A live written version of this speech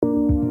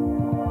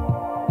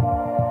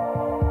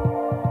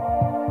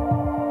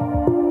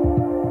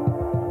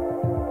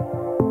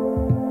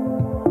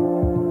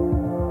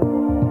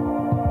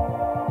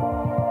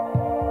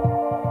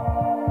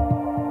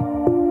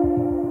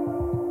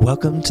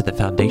Welcome to the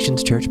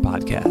Foundations Church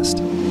podcast.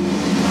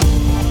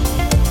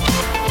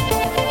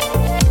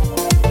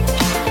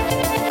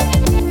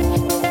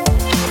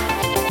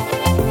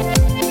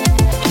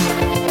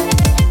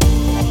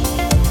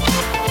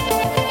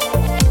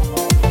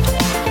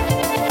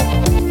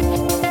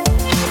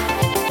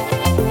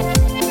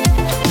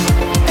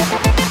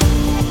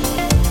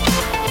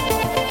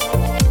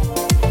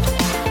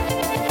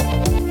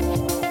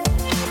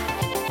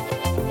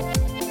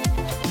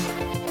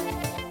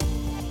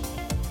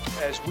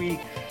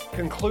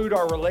 Conclude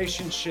our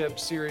relationship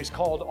series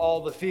called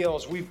All the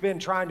Feels. We've been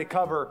trying to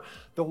cover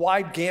the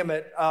wide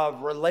gamut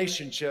of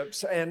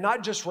relationships, and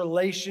not just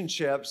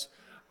relationships,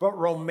 but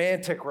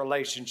romantic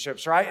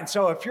relationships, right? And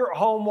so if you're at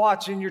home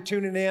watching, you're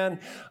tuning in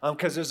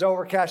because it's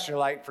overcast, you're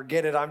like,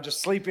 forget it, I'm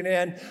just sleeping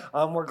in.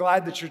 We're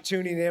glad that you're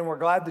tuning in. We're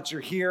glad that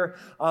you're here.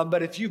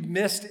 But if you've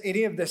missed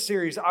any of this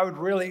series, I would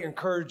really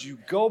encourage you,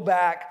 go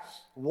back,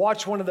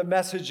 watch one of the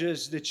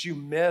messages that you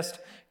missed,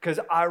 because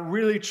I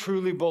really,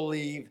 truly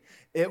believe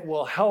it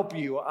will help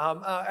you.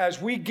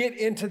 As we get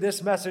into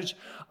this message,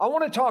 I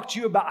want to talk to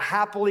you about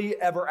happily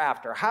ever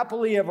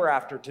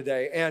after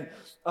today. And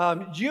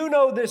you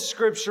know this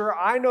scripture,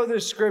 I know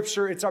this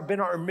scripture. It's been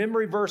our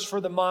memory verse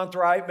for the month,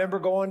 right? Remember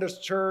going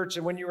to church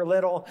and when you were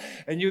little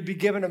and you'd be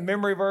given a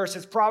memory verse.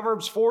 It's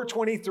Proverbs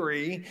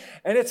 4:23,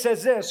 and it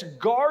says this: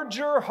 guard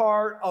your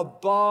heart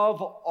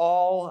above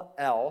all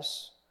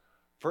else,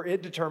 for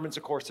it determines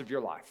the course of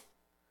your life.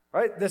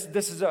 Right?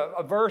 This is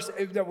a verse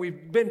that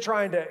we've been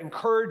trying to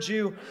encourage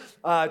you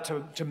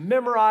to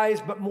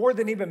memorize, but more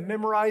than even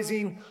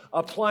memorizing,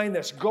 applying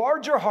this.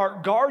 Guard your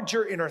heart, guard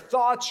your inner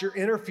thoughts, your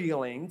inner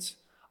feelings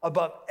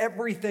above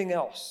everything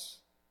else,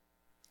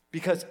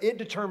 because it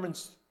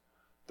determines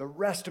the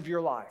rest of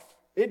your life.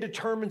 It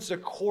determines the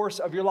course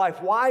of your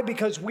life. Why?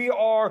 Because we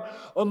are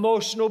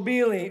emotional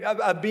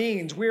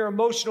beings. We are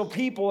emotional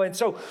people. And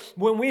so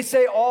when we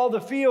say all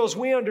the feels,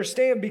 we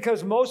understand,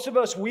 because most of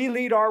us, we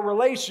lead our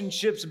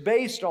relationships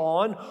based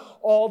on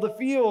all the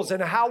feels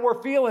and how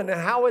we're feeling and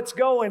how it's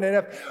going. And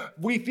if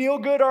we feel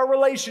good, our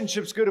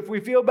relationship's good. If we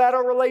feel bad,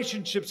 our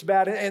relationship's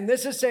bad. And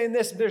this is saying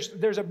this,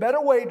 there's a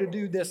better way to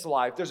do this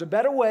life. There's a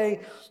better way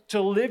to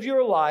live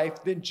your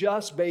life than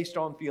just based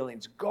on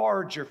feelings.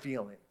 Guard your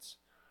feelings.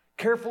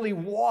 Carefully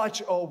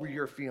watch over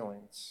your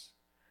feelings,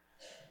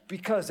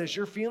 because as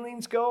your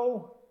feelings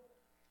go,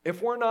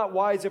 if we're not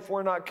wise, if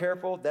we're not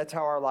careful, that's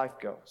how our life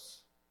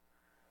goes.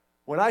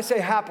 When I say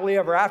happily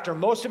ever after,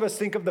 most of us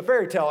think of the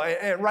fairy tale,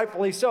 and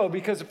rightfully so,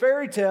 because the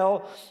fairy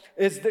tale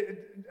is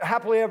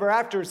happily ever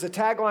after is the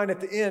tagline at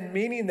the end,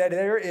 meaning that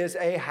there is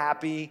a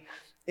happy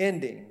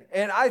ending.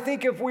 And I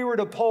think if we were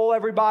to poll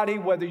everybody,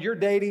 whether you're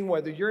dating,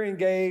 whether you're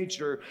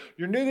engaged, or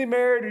you're newly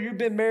married, or you've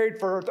been married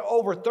for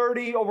over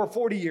 30, over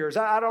 40 years,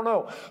 I don't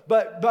know.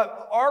 But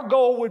our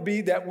goal would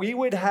be that we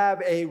would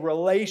have a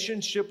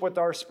relationship with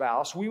our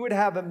spouse. We would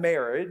have a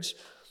marriage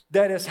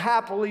that is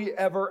happily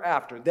ever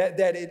after, that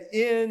it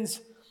ends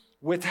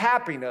with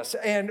happiness.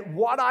 And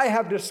what I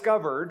have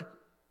discovered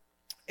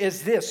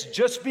is this: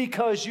 just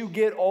because you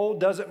get old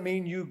doesn't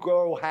mean you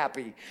grow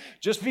happy.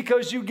 Just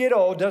because you get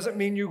old doesn't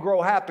mean you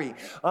grow happy.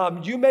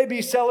 You may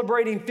be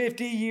celebrating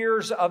 50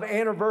 years of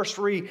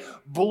anniversary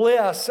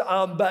bliss,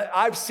 but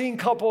I've seen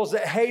couples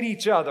that hate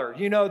each other.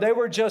 You know, they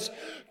were just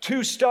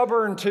too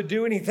stubborn to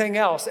do anything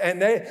else.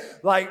 And they,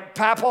 like,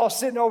 Papa's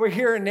sitting over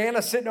here and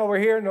Nana's sitting over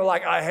here, and they're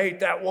like, I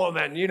hate that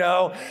woman, you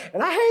know,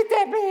 and I hate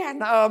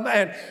that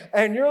man.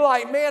 And you're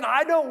like, man,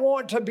 I don't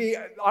want to be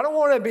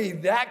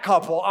that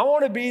couple. I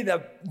want to be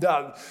the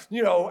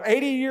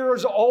 80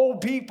 years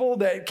old people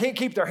that can't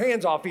keep their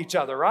hands off each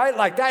other, right?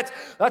 Like that's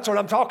what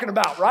I'm talking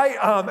about, right?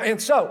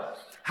 And so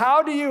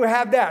how do you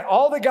have that?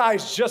 All the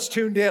guys just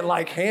tuned in,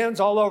 like hands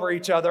all over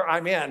each other.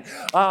 I'm in.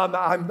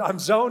 I'm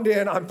zoned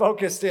in. I'm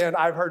focused in.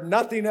 I've heard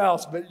nothing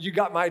else, but you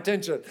got my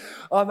attention.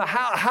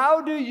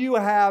 How do you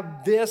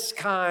have this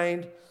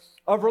kind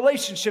of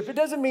relationship? It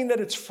doesn't mean that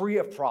it's free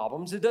of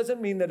problems. It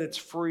doesn't mean that it's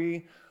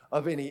free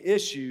of any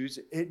issues.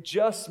 It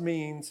just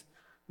means,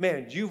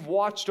 man, you've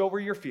watched over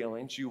your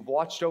feelings, you've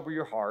watched over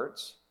your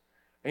hearts,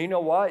 and you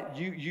know what?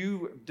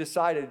 You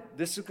decided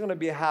this is going to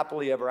be a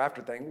happily ever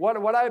after thing.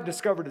 What I have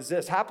discovered is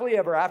this: happily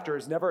ever after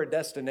is never a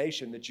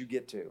destination that you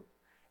get to.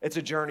 It's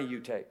a journey you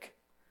take.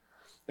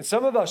 And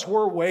some of us,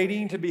 we're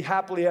waiting to be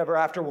happily ever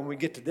after when we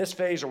get to this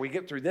phase, or we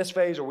get through this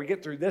phase, or we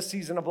get through this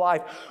season of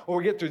life, or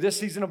we get through this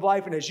season of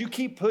life. And as you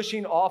keep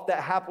pushing off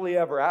that happily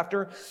ever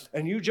after,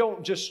 and you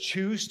don't just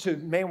choose to,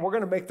 man, we're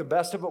going to make the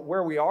best of it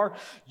where we are,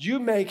 you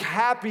make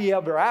happy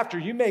ever after,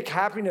 you make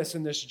happiness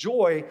and this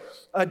joy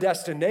a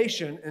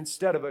destination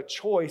instead of a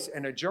choice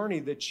and a journey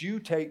that you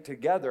take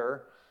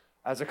together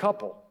as a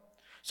couple.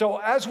 So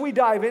as we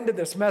dive into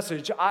this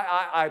message,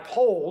 I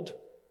polled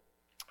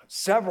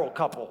several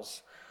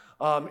couples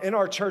in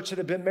our church that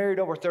have been married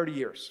over 30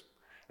 years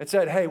and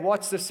said, hey,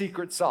 what's the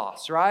secret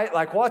sauce, right?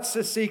 Like, what's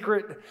the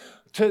secret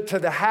to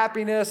the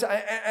happiness.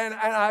 And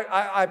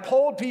I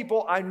polled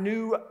people I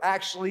knew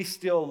actually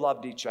still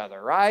loved each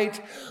other,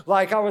 right?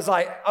 Like I was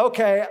like,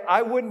 okay,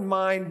 I wouldn't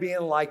mind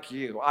being like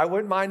you. I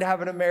wouldn't mind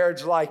having a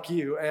marriage like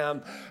you.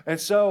 And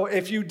so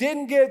if you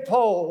didn't get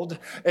polled,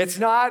 it's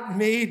not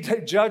me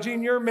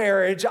judging your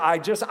marriage.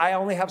 I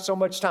only have so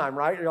much time,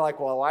 right? You're like,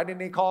 well, why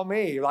didn't he call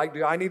me? Like,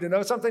 do I need to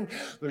know something?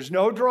 There's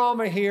no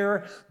drama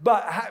here.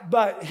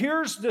 But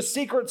here's the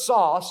secret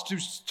sauce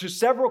to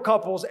several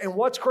couples. And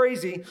what's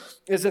crazy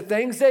is the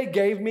things they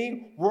gave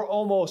me were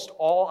almost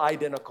all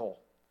identical.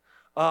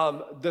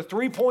 The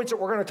 3 points that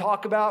we're going to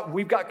talk about,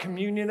 we've got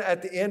communion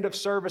at the end of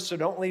service, so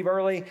don't leave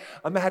early.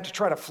 I'm going to have to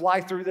try to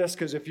fly through this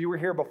because if you were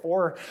here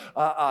before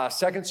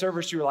second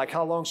service, you were like,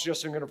 how long is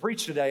Justin going to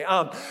preach today?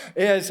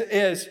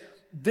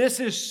 This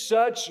is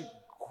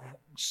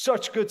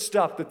such good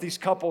stuff that these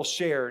couples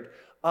shared,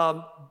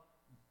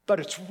 but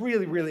it's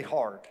really, really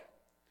hard.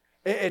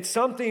 It's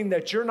something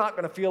that you're not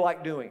going to feel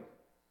like doing,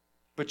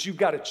 but you've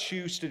got to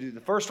choose to do. The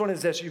first one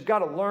is this: you've got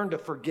to learn to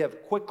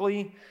forgive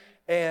quickly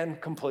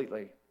and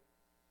completely.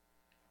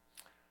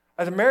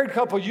 As a married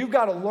couple, you've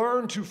got to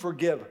learn to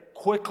forgive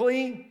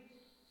quickly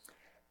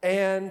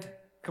and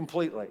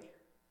completely.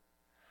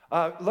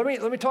 Let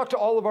me talk to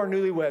all of our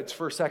newlyweds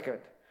for a second.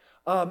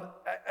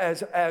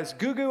 As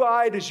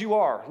goo-goo-eyed as you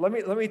are,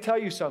 let me tell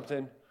you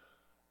something.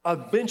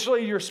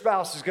 Eventually, your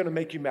spouse is going to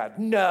make you mad.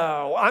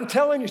 No, I'm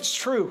telling you it's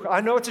true.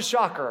 I know it's a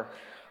shocker.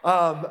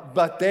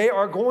 But they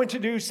are going to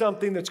do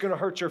something that's going to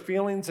hurt your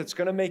feelings. It's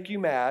going to make you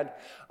mad.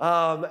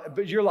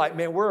 But you're like,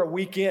 man, we're a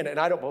week in and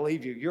I don't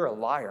believe you. You're a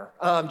liar.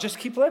 Just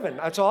keep living.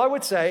 That's all I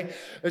would say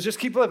is just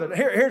keep living.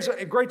 Here's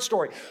a great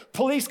story.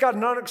 Police got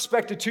an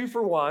unexpected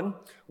 2-for-1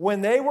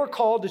 when they were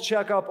called to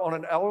check up on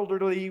an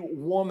elderly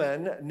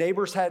woman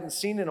neighbors hadn't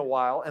seen in a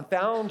while and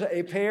found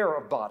a pair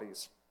of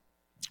bodies,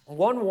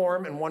 one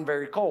warm and one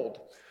very cold.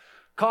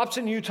 Cops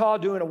in Utah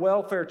doing a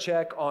welfare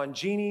check on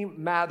Jeannie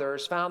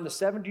Mathers found the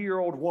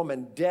 70-year-old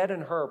woman dead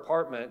in her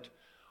apartment,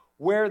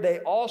 where they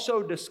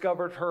also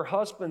discovered her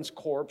husband's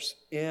corpse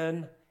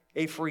in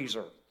a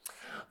freezer.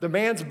 The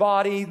man's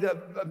body, the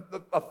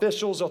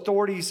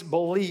authorities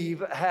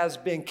believe, has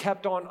been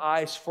kept on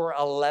ice for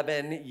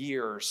 11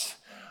 years.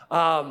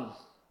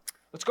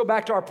 Let's go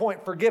back to our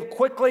point. Forgive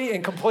quickly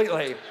and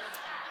completely,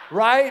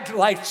 right?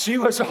 Like she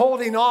was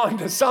holding on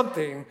to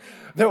something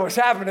that was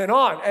happening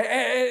on.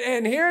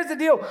 And here's the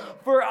deal.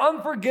 For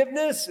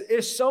unforgiveness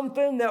is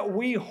something that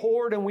we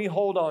hoard and we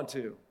hold on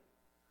to.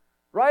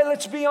 Right?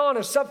 Let's be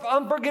honest.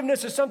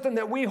 Unforgiveness is something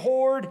that we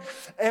hoard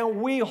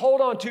and we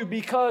hold on to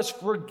because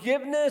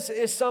forgiveness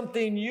is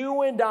something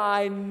you and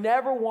I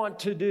never want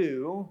to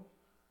do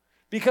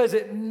because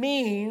it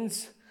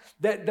means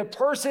that the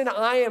person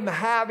I am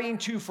having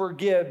to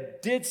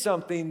forgive did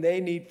something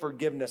they need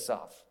forgiveness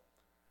of.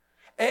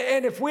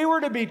 And if we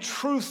were to be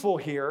truthful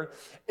here,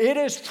 it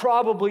is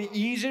probably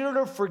easier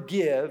to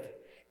forgive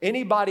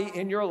anybody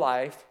in your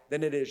life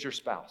than it is your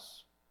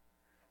spouse.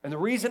 And the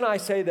reason I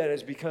say that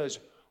is because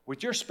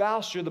with your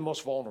spouse, you're the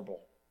most vulnerable.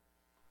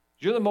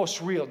 You're the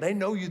most real. They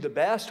know you the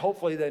best.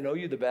 Hopefully they know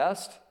you the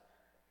best.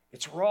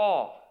 It's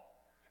raw.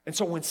 And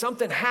so when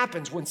something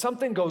happens, when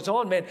something goes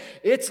on, man,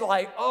 it's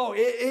like,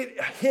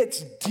 it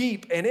hits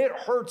deep and it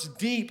hurts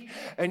deep.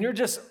 And you're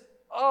just,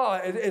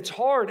 it's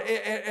hard.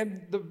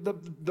 And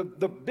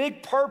the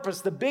big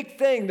purpose, the big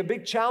thing, the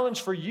big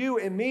challenge for you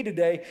and me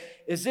today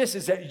is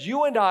that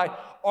you and I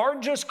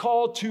aren't just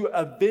called to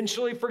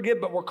eventually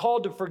forgive, but we're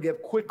called to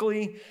forgive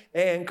quickly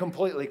and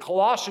completely.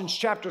 Colossians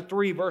chapter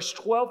 3, verse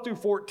 12 through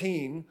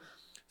 14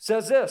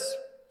 says this: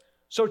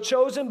 so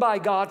chosen by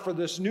God for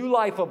this new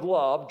life of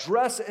love,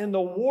 dress in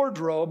the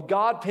wardrobe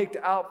God picked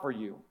out for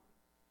you.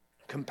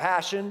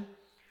 Compassion,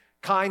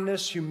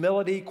 kindness,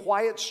 humility,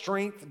 quiet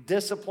strength,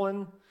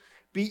 discipline.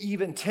 Be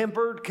even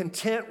tempered,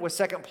 content with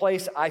second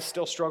place. I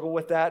still struggle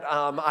with that.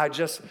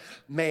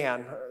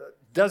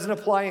 Doesn't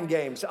apply in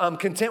games.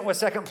 Content with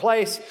second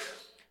place.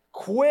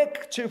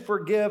 Quick to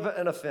forgive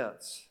an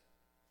offense.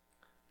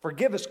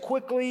 Forgive as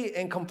quickly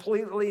and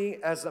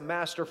completely as the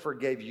master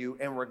forgave you.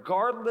 And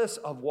regardless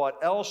of what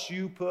else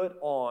you put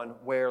on,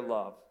 wear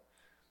love.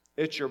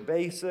 It's your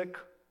basic,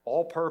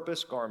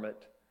 all-purpose garment.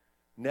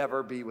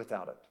 Never be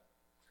without it.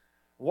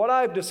 What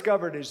I've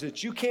discovered is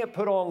that you can't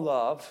put on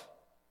love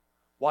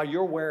while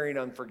you're wearing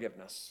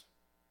unforgiveness.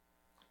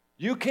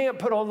 You can't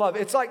put on love.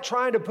 It's like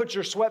trying to put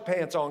your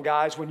sweatpants on,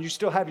 guys, when you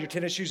still have your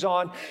tennis shoes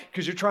on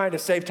because you're trying to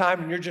save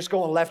time and you're just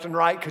going left and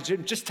right because you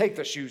just take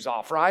the shoes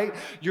off, right?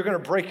 You're going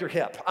to break your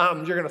hip.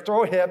 You're going to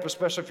throw a hip,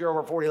 especially if you're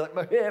over 40, like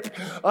my hip.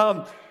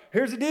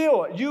 Here's the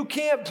deal. You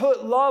can't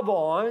put love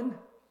on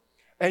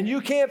and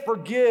you can't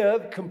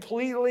forgive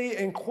completely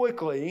and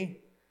quickly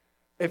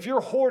if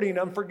you're hoarding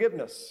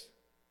unforgiveness.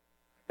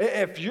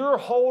 If you're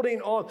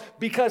holding on,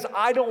 because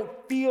I don't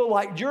feel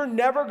like, you're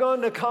never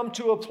going to come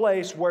to a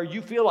place where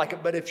you feel like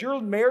it. But if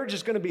your marriage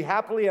is going to be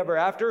happily ever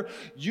after,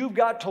 you've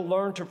got to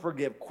learn to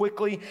forgive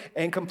quickly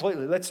and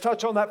completely. Let's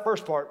touch on that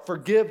first part.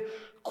 Forgive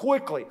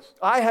quickly.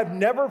 I have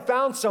never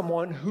found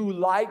someone who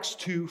likes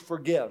to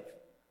forgive.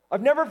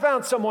 I've never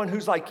found someone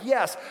who's like,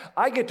 yes,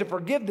 I get to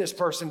forgive this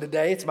person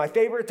today. It's my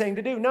favorite thing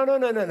to do.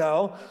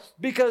 No,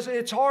 because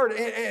it's hard.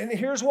 And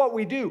here's what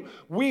we do.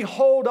 We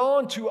hold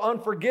on to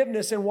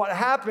unforgiveness, and what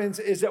happens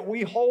is that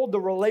we hold the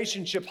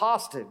relationship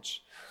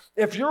hostage.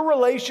 If your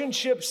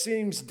relationship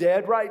seems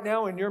dead right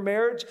now in your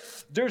marriage,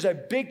 there's a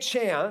big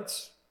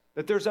chance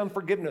that there's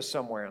unforgiveness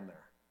somewhere in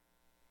there.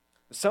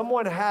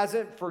 Someone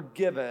hasn't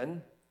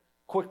forgiven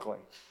quickly.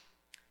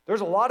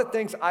 There's a lot of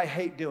things I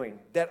hate doing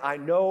that I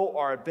know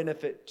are a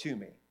benefit to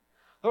me.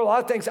 There are a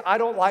lot of things I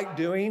don't like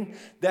doing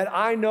that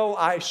I know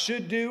I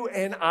should do,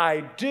 and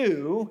I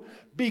do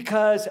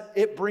because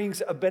it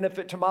brings a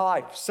benefit to my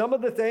life. Some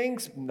of the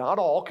things, not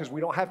all, because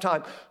we don't have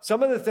time,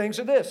 some of the things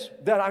are this,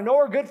 that I know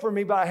are good for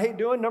me, but I hate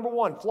doing. Number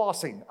one,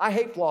 flossing. I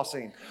hate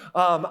flossing.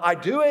 I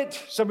do it.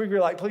 Some of you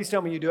are like, please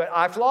tell me you do it.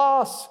 I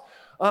floss.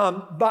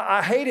 But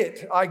I hate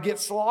it. I get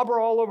slobber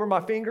all over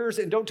my fingers,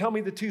 and don't tell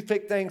me the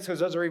toothpick things because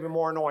those are even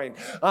more annoying.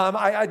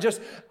 I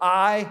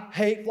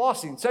hate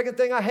flossing. Second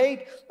thing I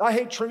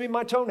hate trimming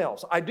my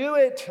toenails. I do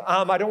it.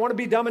 I don't want to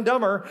be Dumb and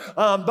Dumber,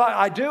 but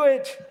I do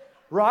it,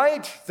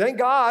 right? Thank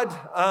God.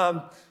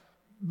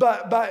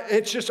 But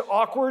it's just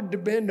awkward to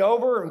bend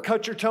over and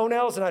cut your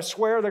toenails, and I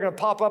swear they're going to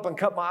pop up and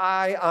cut my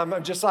eye.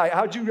 I'm just like,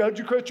 how'd you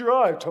cut your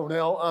eye,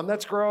 toenail?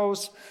 That's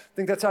gross. I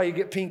think that's how you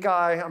get pink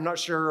eye. I'm not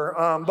sure,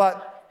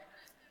 but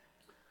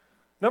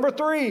number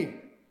three,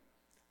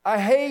 I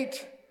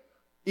hate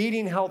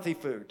eating healthy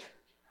food.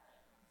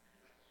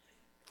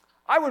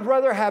 I would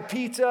rather have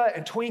pizza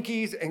and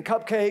Twinkies and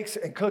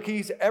cupcakes and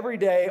cookies every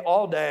day,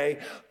 all day,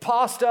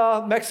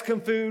 pasta,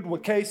 Mexican food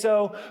with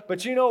queso.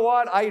 But you know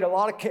what? I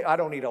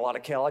don't eat a lot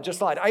of kale. I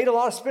just lied. I eat a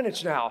lot of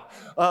spinach now.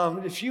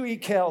 If you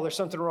eat kale, there's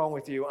something wrong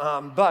with you.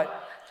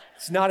 But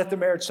it's not at the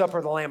marriage supper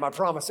of the Lamb, I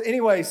promise.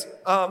 Anyways,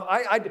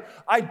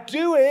 I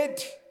do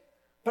it,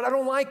 but I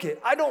don't like it.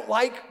 I don't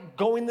like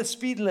going the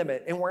speed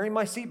limit and wearing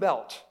my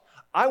seatbelt.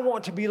 I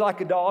want to be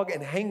like a dog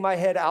and hang my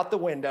head out the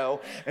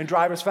window and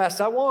drive as fast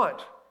as I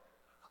want.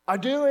 I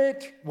do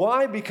it.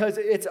 Why? Because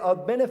it's a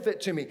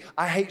benefit to me.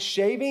 I hate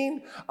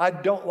shaving. I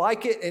don't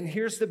like it. And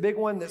here's the big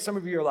one that some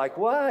of you are like,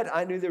 what?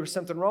 I knew there was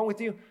something wrong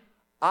with you.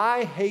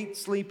 I hate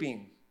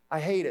sleeping. I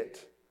hate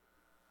it.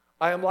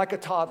 I am like a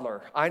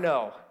toddler. I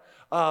know.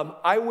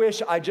 I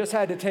wish I just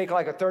had to take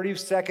like a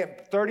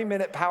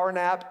 30-minute power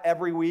nap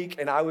every week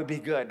and I would be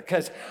good,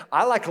 because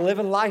I like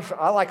living life.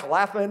 I like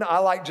laughing. I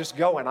like just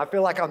going. I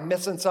feel like I'm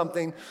missing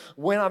something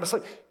when I'm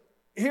asleep.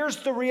 Here's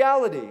the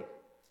reality.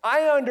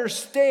 I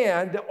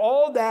understand that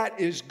all that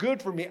is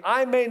good for me.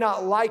 I may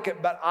not like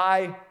it, but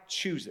I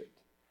choose it.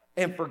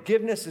 And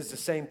forgiveness is the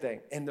same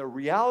thing. And the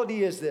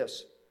reality is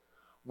this: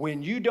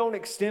 when you don't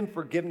extend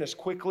forgiveness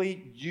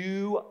quickly,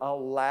 you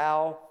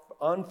allow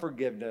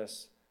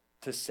unforgiveness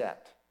to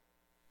set.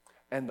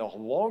 And the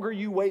longer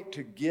you wait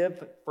to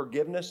give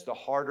forgiveness, the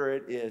harder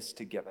it is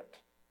to give it.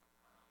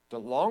 The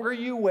longer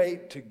you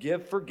wait to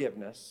give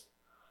forgiveness,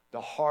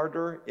 the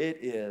harder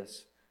it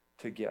is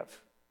to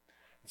give.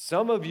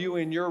 Some of you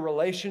in your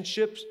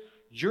relationships,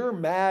 you're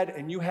mad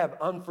and you have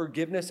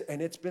unforgiveness,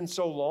 and it's been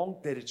so long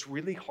that it's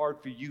really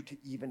hard for you to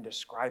even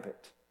describe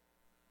it,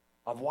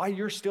 of why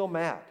you're still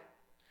mad.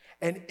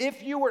 And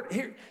if you were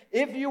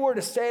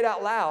to say it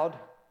out loud,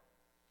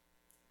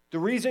 the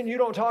reason you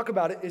don't talk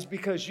about it is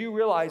because you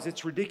realize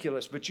it's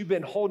ridiculous, but you've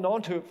been holding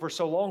on to it for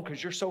so long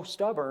because you're so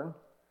stubborn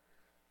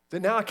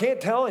that now I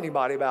can't tell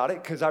anybody about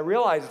it because I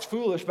realize it's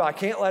foolish, but I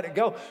can't let it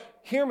go.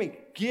 Hear me,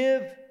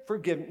 give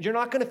forgiveness. You're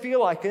not going to feel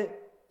like it,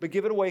 but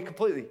give it away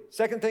completely.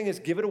 Second thing is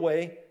give it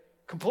away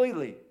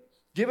completely.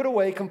 Give it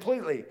away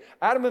completely.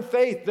 Adam and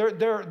Faith,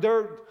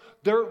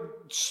 their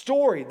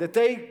story that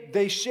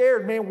they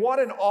shared, man, what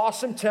an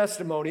awesome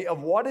testimony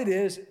of what it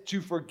is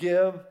to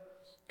forgive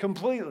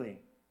completely.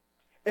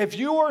 If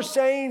you are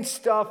saying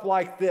stuff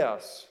like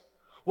this,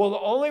 well, the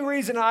only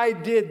reason I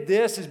did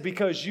this is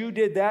because you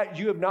did that,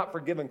 you have not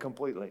forgiven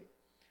completely.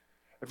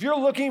 If you're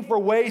looking for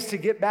ways to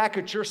get back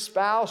at your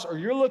spouse, or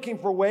you're looking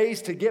for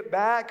ways to get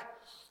back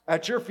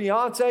at your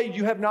fiance,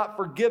 you have not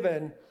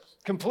forgiven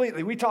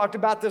completely. We talked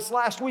about this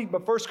last week,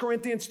 but 1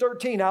 Corinthians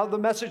 13 out of the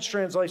Message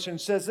translation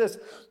says this,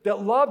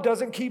 that love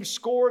doesn't keep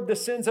score of the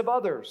sins of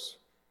others.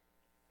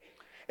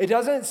 It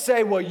doesn't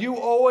say, well, you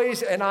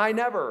always and I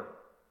never.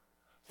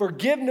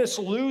 Forgiveness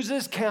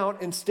loses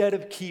count instead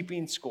of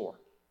keeping score.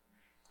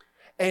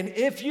 And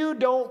if you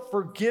don't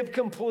forgive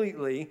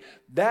completely,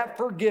 that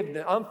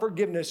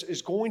unforgiveness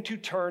is going to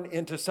turn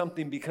into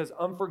something, because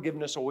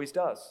unforgiveness always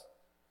does.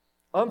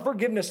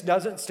 Unforgiveness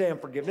doesn't stay in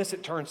forgiveness.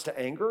 It turns to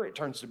anger. It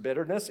turns to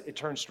bitterness. It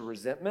turns to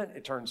resentment.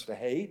 It turns to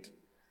hate.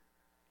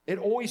 It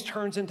always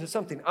turns into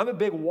something. I'm a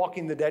big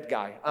Walking the Dead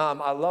guy.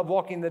 I love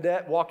Walking the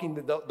Dead.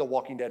 The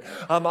Walking Dead.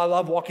 I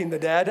love Walking the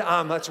Dead.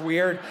 That's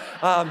weird.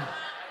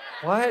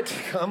 What?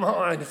 Come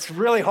on. It's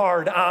really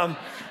hard.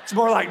 It's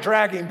more like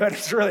dragging, but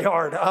it's really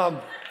hard. I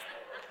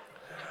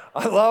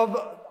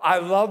I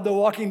love The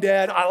Walking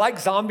Dead. I like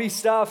zombie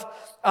stuff.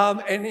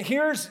 And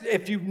here's,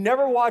 if you've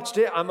never watched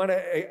it, I'm going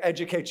to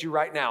educate you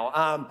right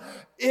now.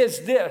 Is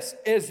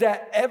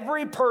that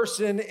every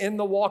person in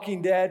The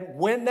Walking Dead,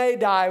 when they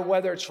die,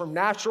 whether it's from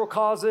natural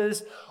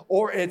causes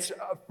or it's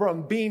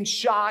from being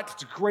shot,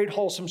 it's a great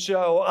wholesome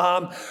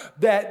show,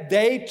 that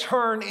they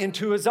turn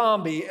into a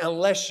zombie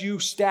unless you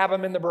stab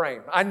them in the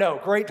brain. I know,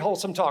 great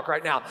wholesome talk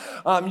right now.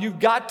 You've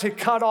got to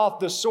cut off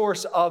the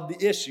source of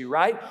the issue,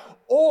 right?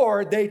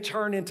 Or they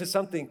turn into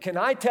something. Can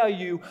I tell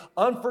you,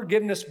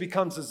 unforgiveness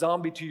becomes a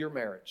zombie to your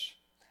marriage.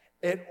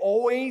 It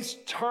always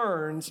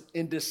turns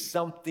into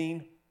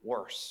something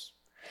worse.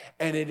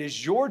 And it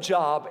is your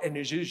job and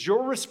it is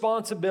your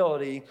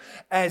responsibility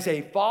as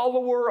a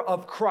follower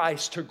of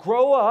Christ to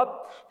grow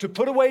up, to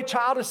put away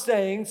childish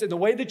sayings and the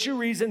way that you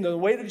reason, the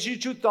way that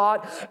you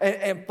thought,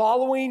 and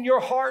following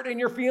your heart and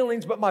your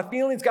feelings. But my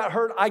feelings got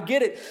hurt. I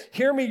get it.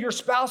 Hear me, your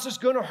spouse is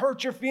going to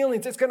hurt your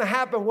feelings. It's going to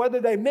happen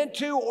whether they meant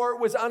to or it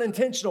was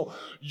unintentional.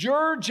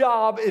 Your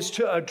job is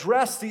to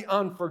address the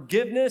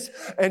unforgiveness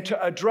and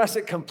to address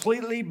it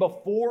completely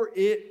before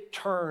it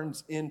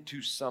turns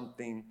into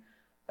something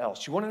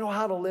else. You want to know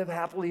how to live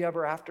happily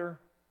ever after?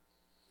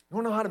 You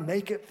want to know how to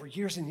make it for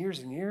years and years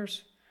and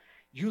years?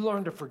 You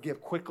learn to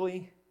forgive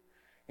quickly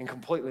and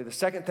completely. The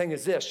second thing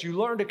is this: you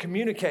learn to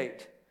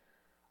communicate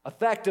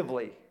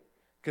effectively,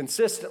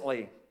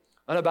 consistently,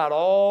 and about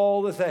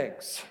all the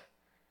things.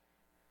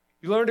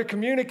 You learn to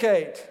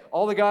communicate.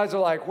 All the guys are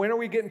like, when are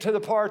we getting to the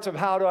parts of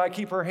how do I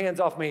keep her hands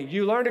off me?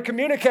 You learn to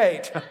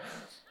communicate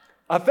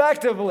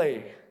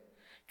effectively,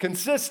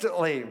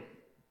 consistently,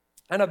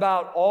 and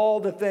about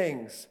all the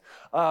things.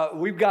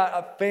 We've got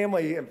a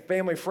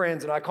family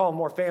friends, and I call them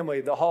more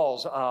family, the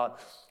Halls.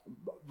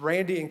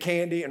 Randy and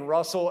Candy and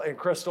Russell and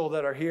Crystal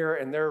that are here,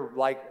 and they're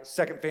like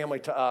second family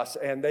to us.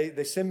 And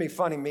they send me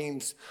funny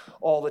memes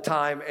all the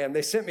time. And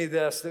they sent me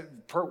this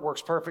that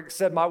works perfect. It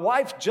said, my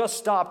wife just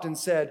stopped and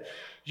said,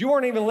 you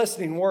weren't even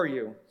listening, were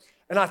you?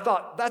 And I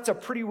thought, that's a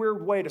pretty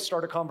weird way to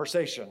start a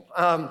conversation.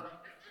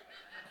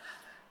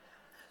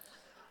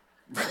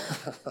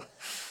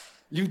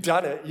 You've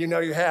done it. You know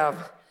you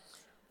have.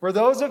 For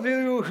those of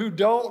you who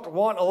don't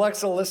want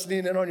Alexa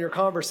listening in on your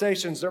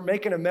conversations, they're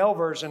making a male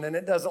version and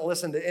it doesn't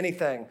listen to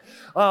anything.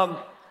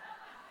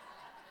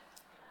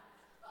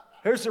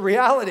 Here's the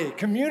reality.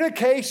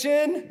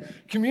 Communication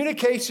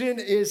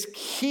is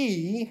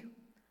key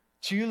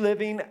to you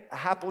living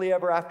happily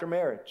ever after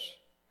marriage.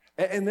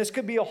 And this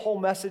could be a whole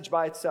message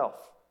by itself.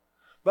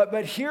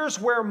 But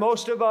here's where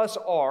most of us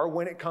are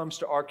when it comes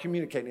to our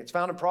communicating. It's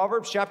found in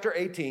Proverbs chapter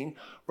 18,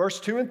 verse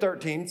 2 and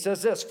 13. It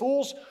says this: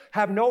 fools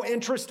have no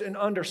interest in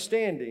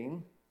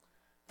understanding.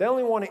 They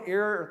only want to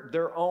air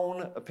their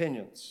own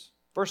opinions.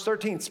 Verse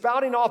 13,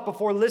 spouting off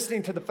before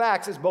listening to the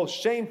facts is both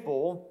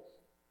shameful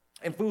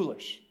and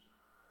foolish.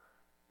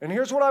 And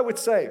here's what I would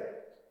say.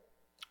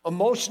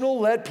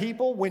 Emotional-led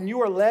people, when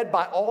you are led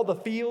by all the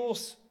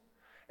feels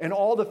and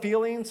all the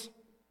feelings,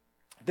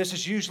 this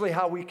is usually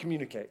how we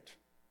communicate.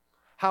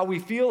 How we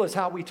feel is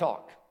how we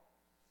talk.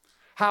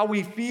 How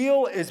we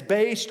feel is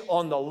based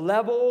on the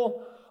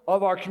level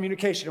of our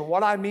communication. And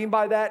what I mean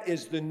by that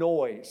is the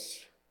noise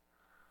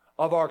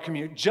of our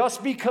communication.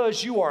 Just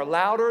because you are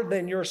louder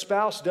than your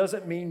spouse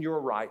doesn't mean you're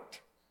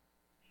right.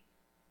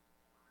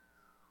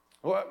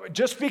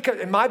 Just because,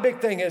 and my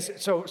big thing is,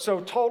 so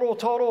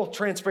total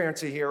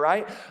transparency here,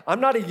 right? I'm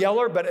not a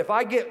yeller, but if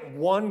I get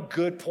one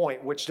good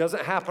point, which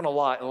doesn't happen a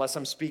lot unless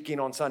I'm speaking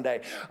on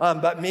Sunday,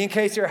 but me and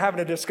Casey are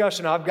having a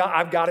discussion, I've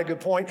got a good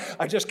point,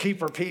 I just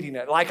keep repeating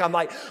it. Like I'm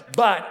like,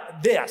 but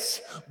this.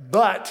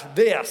 That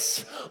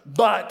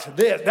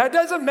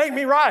doesn't make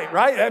me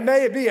right? That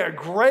may be a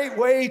great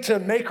way to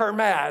make her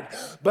mad,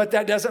 but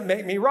that doesn't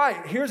make me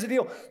right. Here's the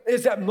deal,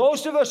 is that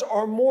most of us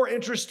are more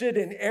interested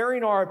in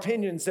airing our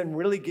opinions than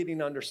really getting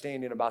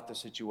understanding about the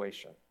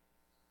situation.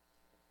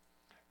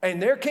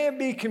 And there can't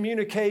be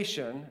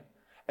communication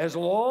as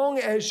long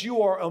as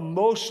you are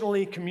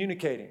emotionally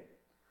communicating.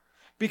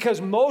 Because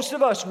most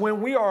of us,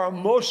 when we are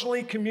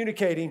emotionally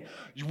communicating,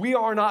 we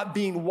are not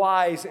being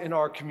wise in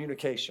our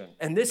communication.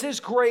 And this is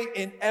great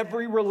in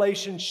every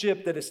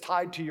relationship that is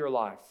tied to your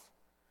life.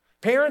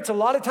 Parents, a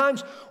lot of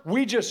times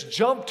we just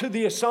jump to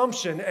the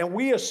assumption and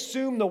we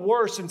assume the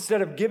worst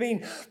instead of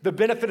giving the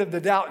benefit of the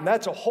doubt. And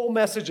that's a whole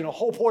message and a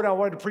whole point I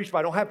wanted to preach, but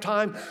I don't have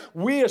time.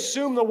 We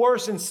assume the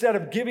worst instead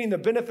of giving the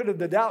benefit of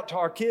the doubt to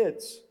our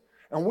kids.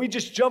 And we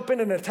just jump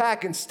in and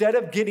attack instead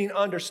of getting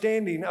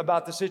understanding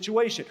about the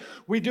situation.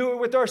 We do it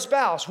with our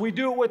spouse. We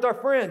do it with our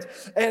friends.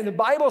 And the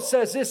Bible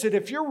says this, that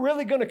if you're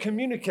really going to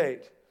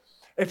communicate,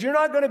 if you're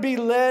not going to be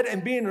led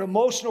and be an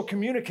emotional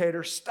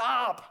communicator,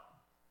 stop.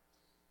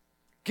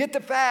 Get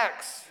the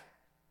facts.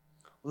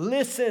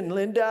 Listen,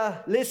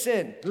 Linda.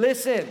 Listen.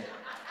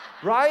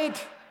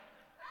 Right?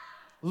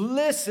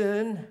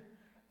 Listen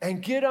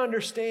and get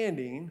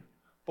understanding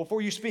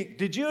before you speak.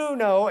 Did you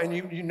know, and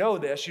you know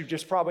this, you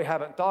just probably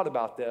haven't thought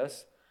about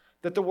this,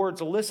 that the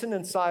words listen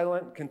and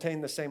silent contain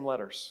the same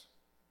letters?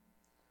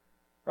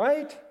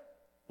 Right?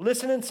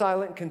 Listen and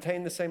silent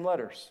contain the same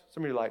letters.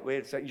 Some of you are like,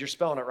 wait a second, you're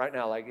spelling it right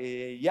now. Like,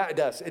 yeah, it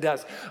does.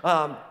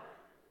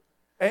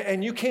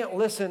 And you can't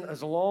listen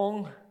as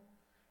long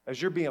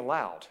as you're being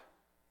loud.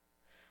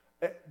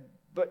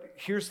 But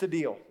here's the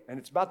deal, and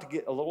it's about to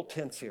get a little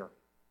tense here.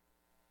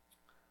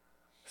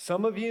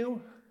 Some of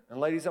you, and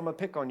ladies, I'm going to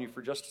pick on you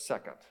for just a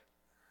second.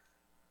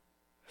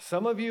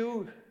 Some of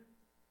you,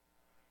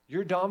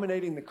 you're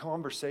dominating the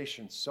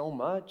conversation so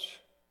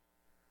much,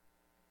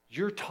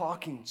 you're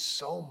talking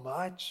so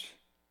much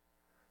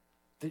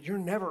that you're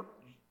never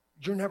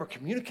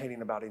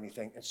communicating about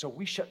anything. And so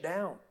we shut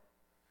down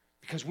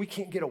because we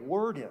can't get a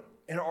word in.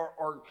 And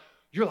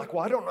you're like,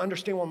 well, I don't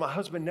understand why my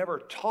husband never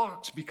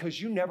talks,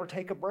 because you never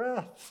take a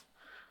breath.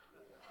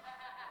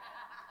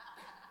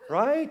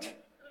 Right?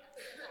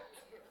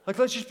 Like,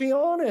 let's just be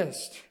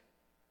honest.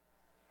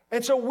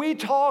 And so we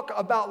talk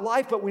about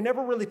life, but we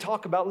never really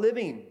talk about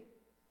living.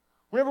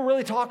 We never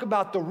really talk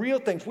about the real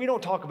things. We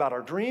don't talk about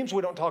our dreams.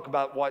 We don't talk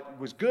about what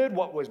was good,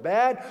 what was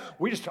bad.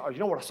 We just talk, you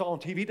know what I saw on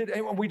TV today?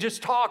 And we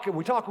just talk and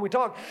we talk and we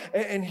talk.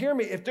 And hear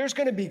me, if there's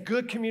going to be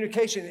good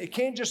communication, it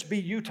can't just be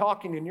you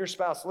talking and your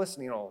spouse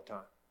listening all the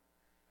time.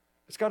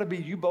 It's got to be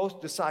you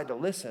both decide to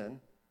listen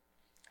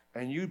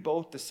and you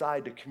both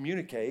decide to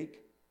communicate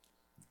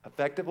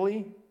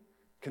effectively,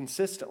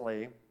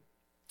 consistently,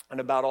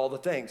 and about all the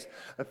things.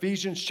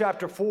 Ephesians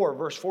chapter 4,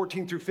 verse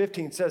 14 through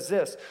 15 says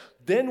this.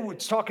 Then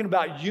it's talking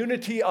about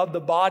unity of the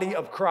body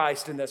of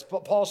Christ in this.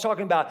 Paul's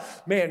talking about,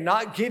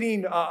 not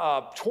getting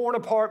torn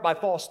apart by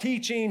false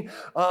teaching,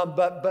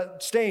 but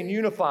staying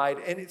unified.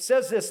 And it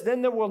says this,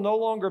 then we will no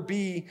longer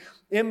be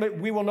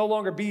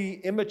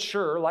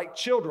immature like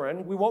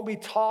children. We won't be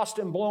tossed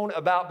and blown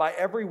about by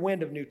every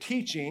wind of new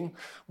teaching.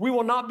 We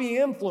will not be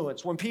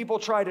influenced when people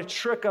try to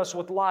trick us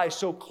with lies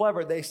so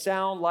clever they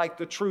sound like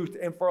the truth.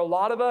 And for a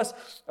lot of us,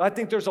 I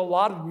think there's a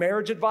lot of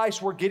marriage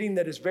advice we're getting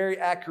that is very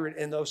accurate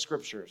in those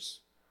scriptures.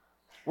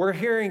 We're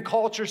hearing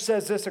culture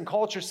says this and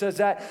culture says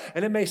that,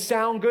 and it may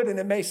sound good and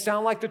it may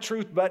sound like the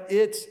truth, but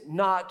it's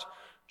not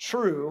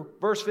true.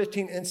 Verse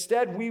 15,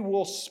 instead we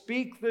will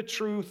speak the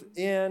truth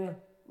in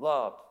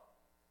love.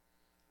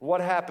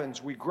 What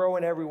happens? We grow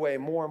in every way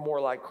more and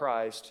more like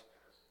Christ,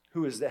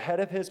 who is the head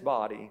of his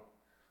body,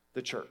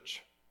 the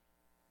church.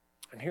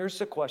 And here's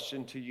the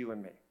question to you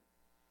and me.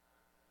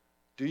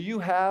 Do you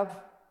have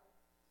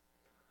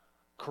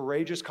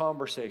courageous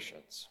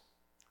conversations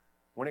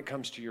when it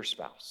comes to your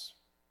spouse?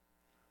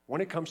 When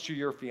it comes to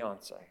your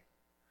fiance?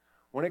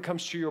 When it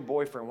comes to your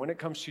boyfriend? When it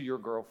comes to your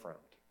girlfriend?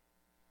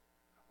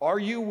 Are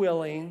you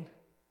willing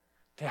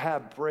to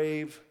have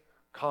brave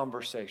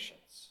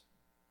conversations?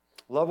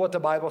 Love what the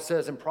Bible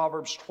says in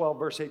Proverbs 12,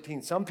 verse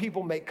 18. Some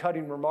people make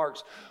cutting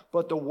remarks,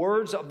 but the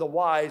words of the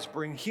wise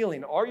bring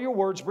healing. Are your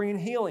words bringing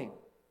healing?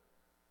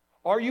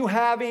 Are you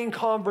having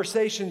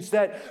conversations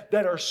that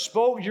are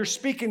you're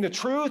speaking the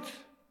truth,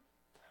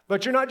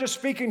 but you're not just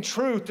speaking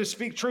truth to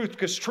speak truth,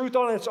 because truth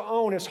on its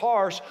own is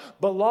harsh,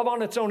 but love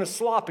on its own is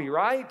sloppy,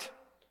 right?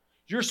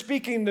 You're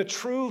speaking the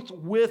truth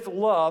with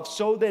love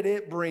so that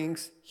it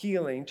brings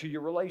healing to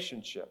your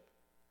relationship.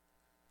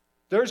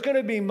 There's going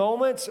to be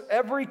moments,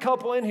 every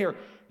couple in here,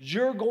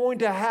 you're going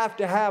to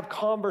have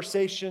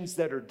conversations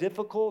that are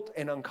difficult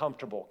and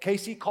uncomfortable.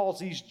 Casey calls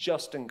these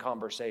Justin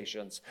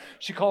conversations.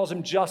 She calls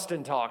them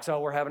Justin talks.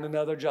 Oh, we're having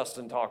another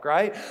Justin talk,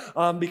 right?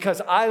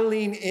 Because I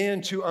lean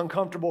into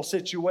uncomfortable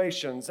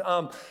situations.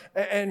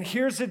 And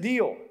here's the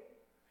deal.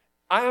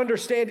 I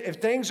understand if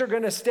things are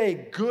going to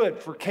stay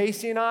good for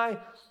Casey and I,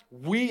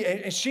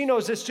 and she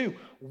knows this too,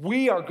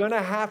 we are going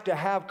to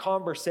have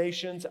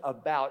conversations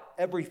about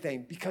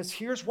everything, because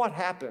here's what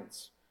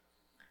happens.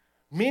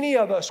 Many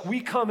of us, we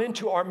come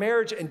into our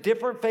marriage in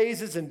different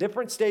phases and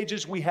different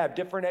stages. We have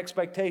different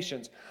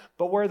expectations.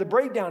 But where the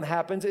breakdown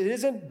happens, it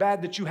isn't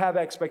bad that you have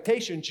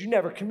expectations. You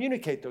never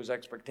communicate those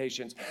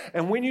expectations.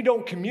 And when you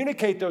don't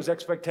communicate those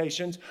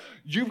expectations,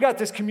 you've got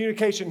this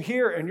communication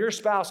here and your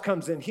spouse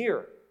comes in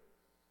here.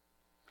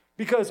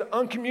 Because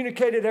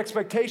uncommunicated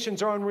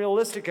expectations are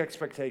unrealistic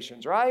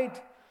expectations,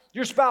 right?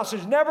 Your spouse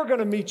is never going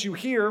to meet you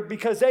here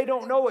because they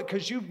don't know it,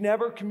 because you've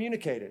never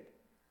communicated.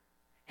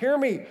 Hear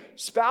me,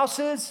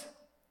 spouses,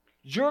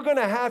 you're going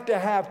to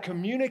have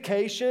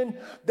communication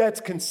that's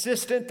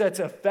consistent, that's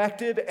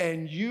effective,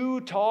 and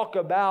you talk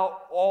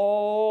about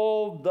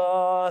all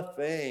the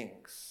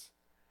things,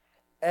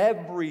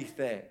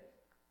 everything.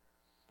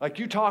 Like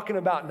you're talking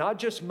about not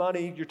just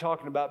money, you're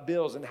talking about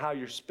bills and how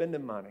you're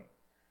spending money.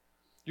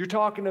 You're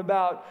talking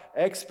about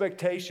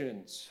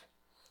expectations.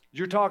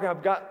 You're talking,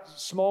 I've got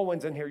small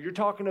ones in here. You're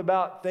talking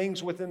about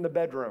things within the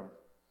bedroom.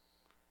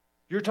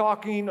 You're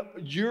talking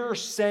about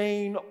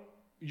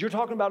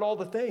all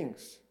the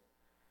things.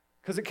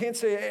 Because it can't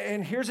say,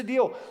 and here's the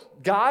deal.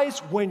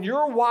 Guys, when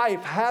your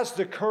wife has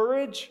the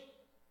courage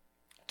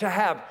to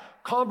have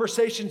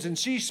conversations and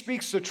she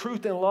speaks the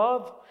truth in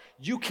love,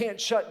 you can't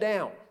shut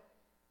down.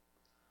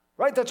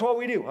 Right? That's what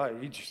we do.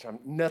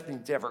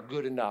 Nothing's ever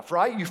good enough,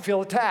 right? You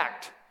feel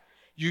attacked.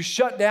 You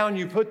shut down,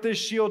 you put this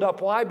shield up.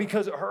 Why?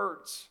 Because it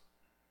hurts.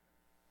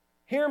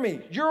 Hear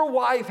me. Your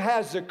wife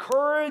has the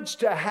courage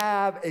to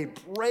have a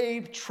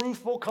brave,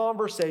 truthful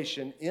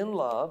conversation in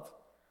love.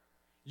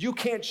 You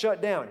can't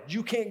shut down.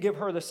 You can't give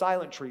her the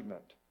silent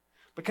treatment.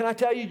 But can I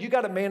tell you, you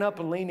got to man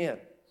up and lean in.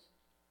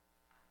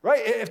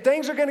 Right? If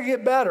things are going to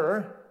get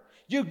better,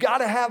 you got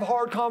to have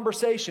hard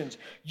conversations.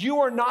 You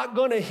are not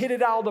going to hit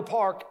it out of the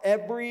park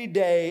every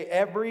day,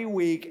 every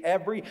week,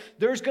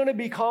 there's going to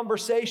be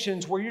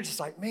conversations where you're just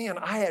like, man,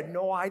 I had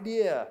no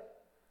idea.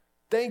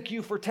 Thank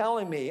you for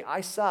telling me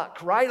I suck,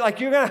 right? Like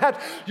you're going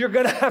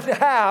to have to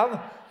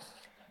have,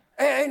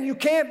 and you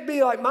can't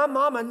be like, my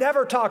mama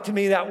never talked to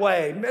me that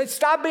way.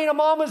 Stop being a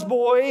mama's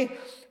boy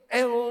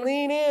and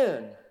lean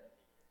in.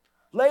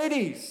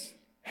 Ladies,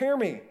 hear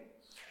me.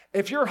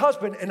 If your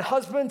husband, and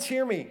husbands,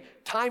 hear me,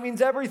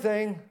 timing's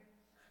everything.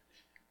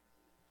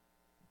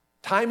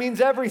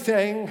 Timing's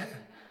everything.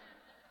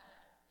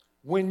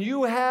 When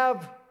you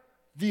have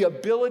the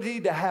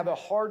ability to have a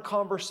hard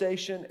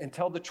conversation and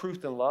tell the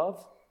truth in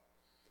love,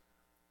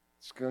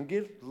 it's going to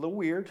get a little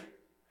weird.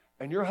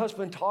 And your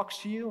husband talks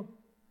to you,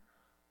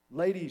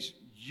 ladies,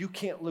 you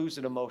can't lose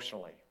it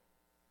emotionally.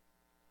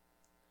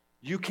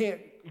 You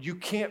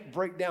can't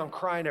break down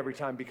crying every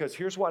time, because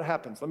here's what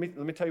happens. Let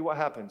me tell you what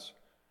happens.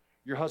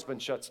 Your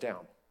husband shuts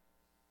down.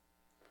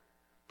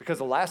 Because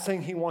the last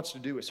thing he wants to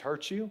do is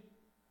hurt you.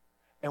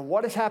 And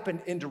what has happened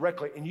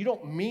indirectly, and you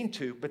don't mean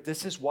to, but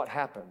this is what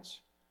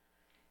happens.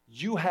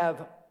 You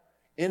have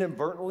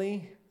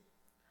inadvertently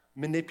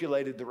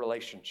manipulated the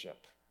relationship.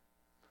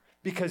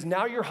 Because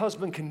now your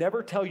husband can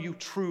never tell you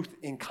truth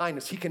in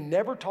kindness. He can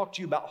never talk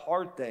to you about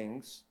hard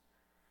things,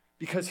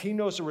 because he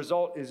knows the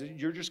result is that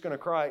you're just going to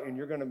cry and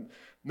you're going to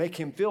make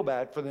him feel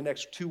bad for the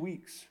next 2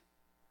 weeks.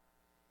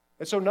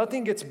 And so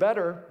nothing gets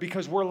better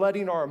because we're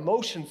letting our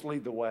emotions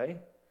lead the way.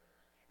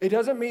 It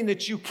doesn't mean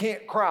that you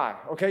can't cry,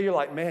 okay? You're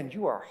like, man,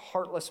 you are a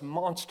heartless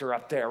monster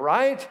up there,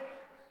 right?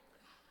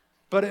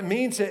 But it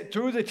means that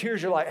through the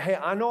tears, you're like, hey,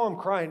 I know I'm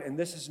crying and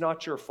this is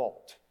not your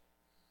fault.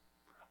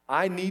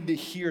 I need to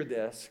hear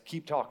this.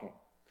 Keep talking.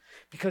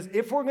 Because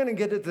if we're going to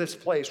get to this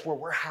place where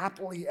we're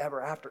happily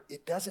ever after,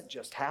 it doesn't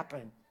just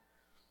happen.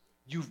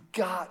 You've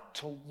got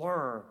to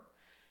learn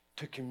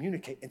to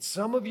communicate. And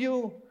some of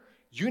you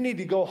need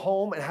to go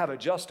home and have a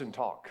Justin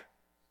talk.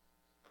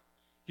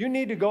 You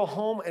need to go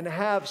home and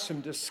have some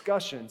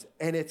discussions,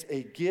 and it's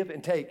a give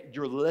and take.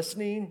 You're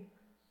listening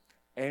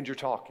and you're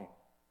talking.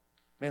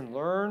 Man,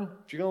 learn,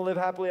 if you're going to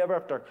live happily ever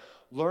after,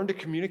 learn to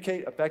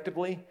communicate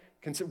effectively.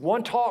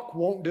 One talk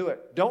won't do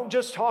it. Don't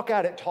just talk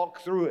at it,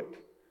 talk through it.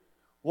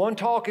 One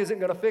talk isn't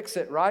going to fix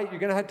it, right? You're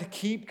going to have to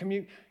keep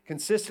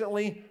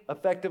consistently,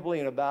 effectively,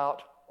 and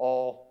about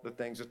all the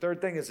things. The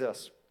third thing is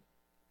this,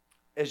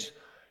 is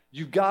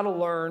you've got to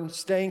learn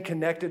staying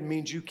connected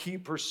means you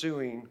keep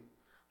pursuing,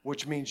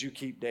 which means you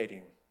keep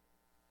dating.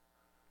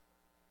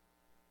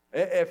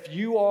 If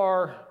you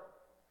are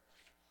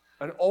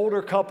an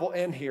older couple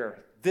in here,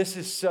 this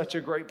is such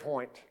a great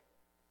point.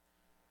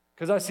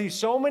 Because I see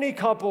so many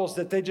couples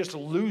that they just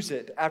lose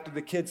it after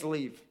the kids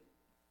leave.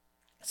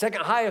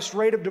 Second highest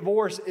rate of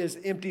divorce is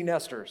empty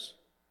nesters.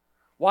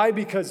 Why?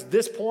 Because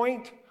this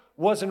point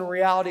wasn't a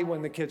reality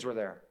when the kids were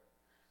there.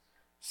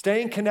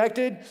 Staying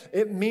connected,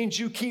 it means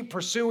you keep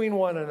pursuing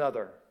one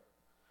another.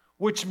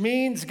 Which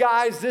means,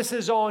 guys, this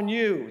is on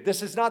you.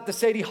 This is not the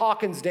Sadie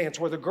Hawkins dance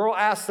where the girl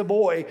asks the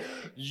boy,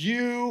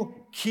 you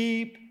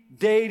keep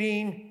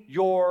dating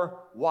your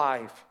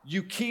wife.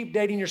 You keep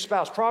dating your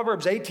spouse.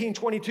 Proverbs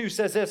 18:22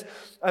 says this,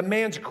 a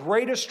man's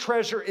greatest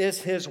treasure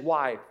is his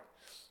wife.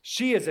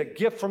 She is a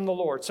gift from the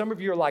Lord. Some of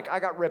you are like, I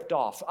got ripped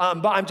off.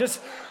 But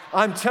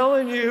I'm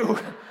telling you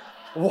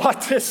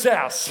what this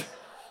says.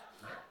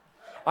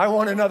 I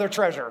want another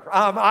treasure.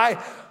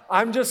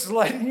 I'm just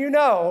letting you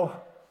know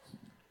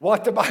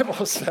what the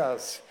Bible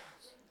says.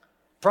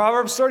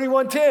 Proverbs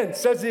 31:10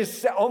 says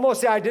this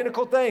almost the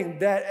identical thing,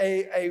 that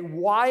a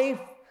wife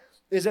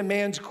is a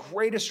man's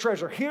greatest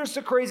treasure. Here's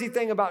the crazy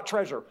thing about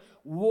treasure.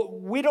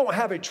 We don't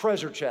have a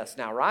treasure chest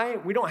now,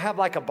 right? We don't have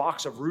like a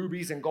box of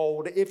rubies and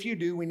gold. If you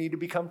do, we need to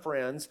become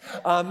friends.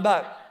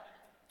 But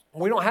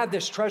we don't have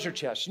this treasure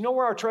chest. You know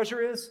where our treasure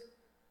is?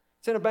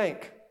 It's in a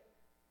bank.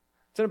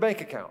 It's in a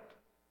bank account.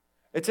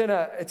 It's in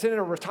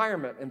a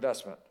retirement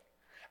investment.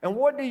 And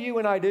what do you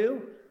and I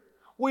do?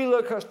 We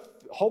look,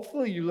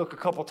 hopefully you look a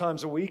couple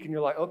times a week and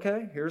you're like,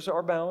 okay, here's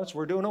our balance.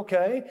 We're doing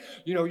okay.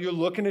 You know, you're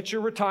looking at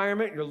your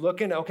retirement. You're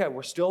looking, okay,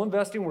 we're still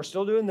investing. We're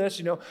still doing this,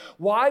 you know.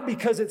 Why?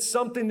 Because it's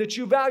something that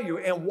you value.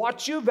 And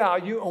what you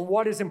value and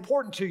what is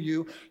important to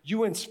you,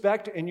 you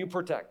inspect and you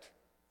protect.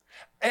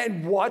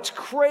 And what's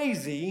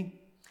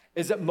crazy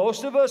is that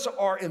most of us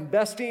are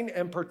investing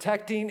and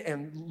protecting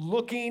and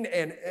looking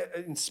and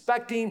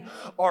inspecting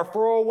our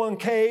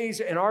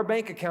 401ks and our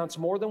bank accounts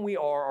more than we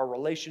are our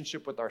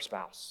relationship with our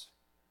spouse.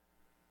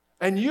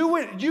 And you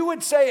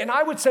would say, and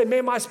I would say,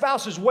 man, my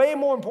spouse is way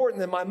more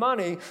important than my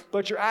money,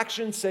 but your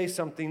actions say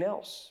something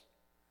else.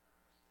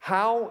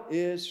 How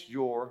is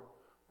your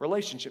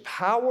relationship?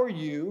 How are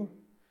you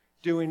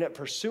doing at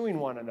pursuing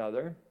one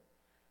another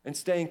and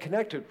staying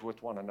connected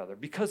with one another?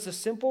 Because the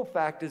simple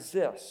fact is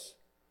this.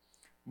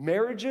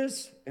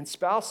 marriages and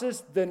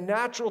spouses, the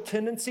natural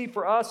tendency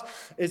for us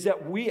is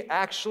that we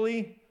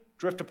actually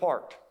drift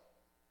apart,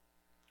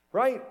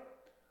 right?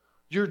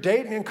 You're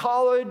dating in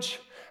college,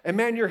 and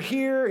man, you're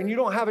here and you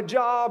don't have a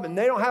job and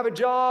they don't have a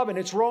job, and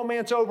it's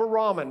romance over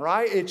ramen,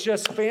 right? It's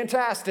just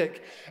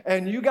fantastic.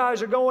 And you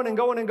guys are going and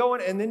going and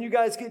going, and then you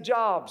guys get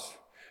jobs.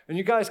 And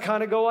you guys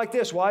kind of go like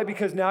this. Why?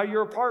 Because now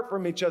you're apart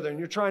from each other and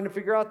you're trying to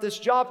figure out this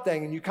job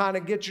thing, and you kind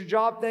of get your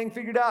job thing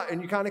figured out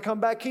and you kind of come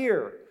back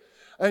here.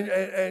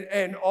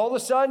 And all of a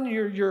sudden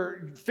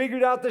you're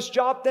figured out this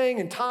job thing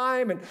and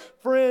time and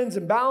friends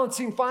and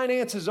balancing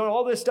finances and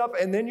all this stuff.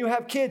 And then you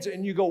have kids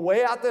and you go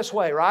way out this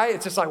way, right?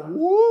 It's just like,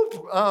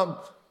 whoop.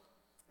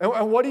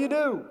 And what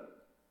do?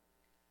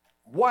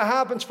 What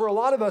happens for a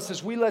lot of us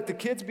is we let the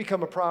kids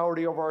become a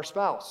priority over our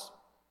spouse.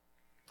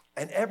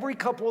 And every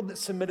couple that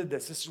submitted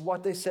this is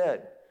what they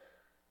said.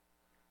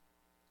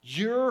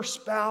 Your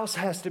spouse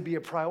has to be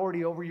a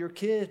priority over your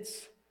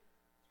kids.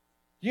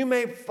 You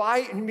may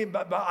fight,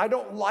 but I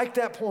don't like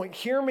that point.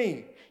 Hear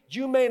me.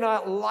 You may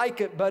not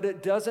like it, but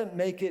it doesn't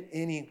make it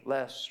any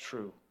less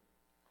true.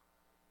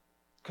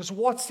 Because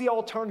what's the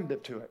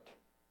alternative to it?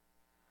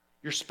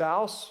 Your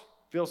spouse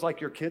feels like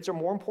your kids are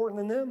more important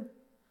than them?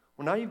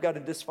 Well, now you've got a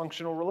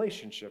dysfunctional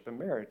relationship in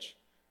marriage.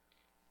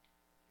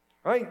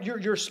 Right?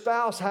 Your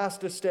spouse has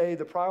to stay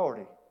the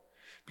priority.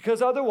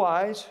 Because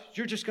otherwise,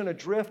 you're just going to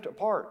drift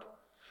apart.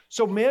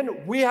 So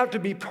men, we have to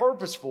be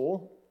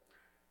purposeful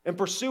in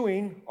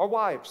pursuing our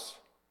wives.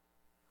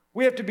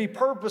 We have to be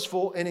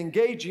purposeful in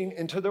engaging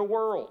into their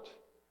world.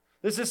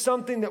 This is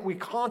something that we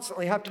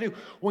constantly have to do.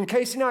 When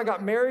Casey and I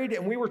got married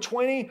and we were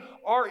 20,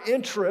 our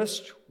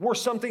interests were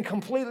something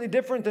completely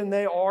different than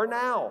they are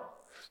now.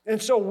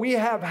 And so we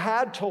have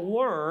had to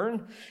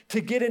learn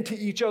to get into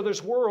each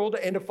other's world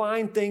and to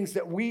find things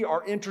that we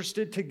are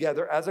interested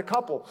together as a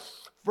couple.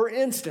 For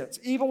instance,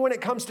 even when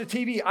it comes to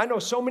TV, I know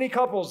so many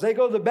couples, they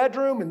go to the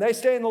bedroom and they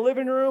stay in the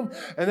living room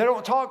and they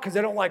don't talk because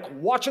they don't like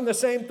watching the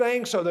same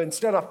thing. So that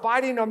instead of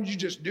fighting them, you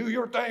just do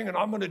your thing and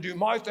I'm going to do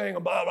my thing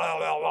and blah, blah,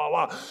 blah, blah,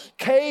 blah.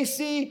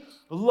 Casey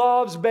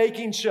loves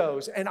baking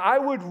shows, and I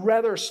would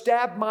rather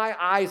stab my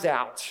eyes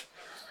out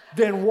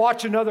than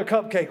watch another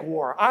cupcake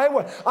war.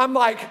 I'm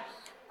like,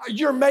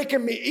 you're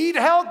making me eat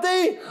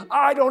healthy.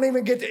 I don't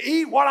even get to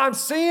eat what I'm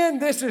seeing.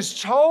 This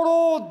is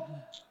total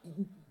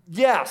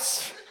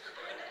yes.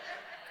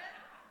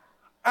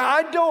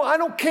 I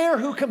don't care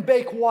who can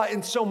bake what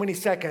in so many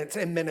seconds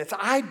and minutes.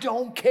 I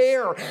don't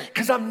care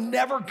because I'm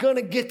never going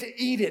to get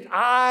to eat it.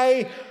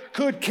 I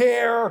could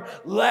care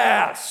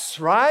less,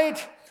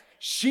 right?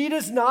 She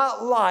does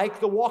not like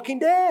The Walking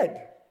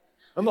Dead.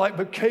 I'm like,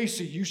 but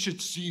Casey, you should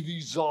see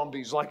these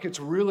zombies. Like, it's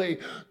really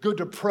good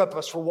to prep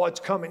us for what's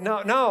coming.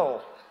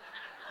 No,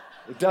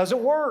 it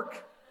doesn't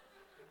work.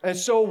 And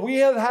so we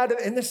have had,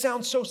 and this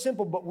sounds so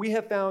simple, but we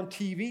have found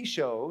TV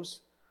shows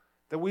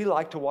that we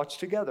like to watch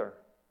together.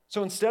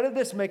 So instead of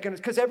this making,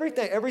 because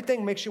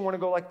everything makes you want to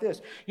go like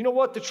this. You know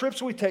what? The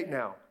trips we take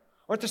now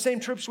aren't the same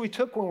trips we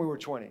took when we were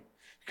 20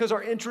 because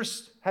our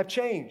interests have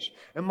changed.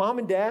 And mom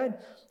and dad,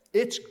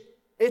 it's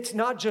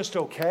not just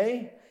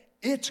okay,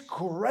 it's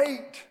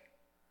great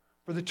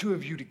for the two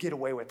of you to get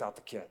away without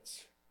the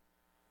kids.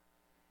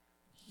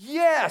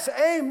 Yes,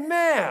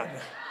 amen.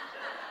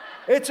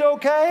 It's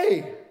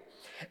okay.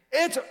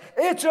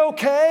 It's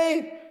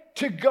okay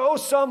to go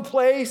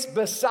someplace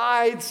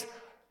besides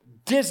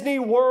Disney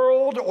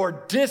World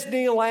or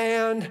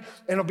Disneyland, and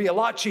it'll be a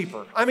lot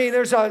cheaper. I mean,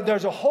 there's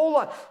a whole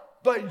lot,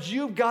 but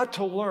you've got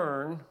to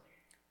learn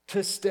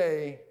to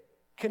stay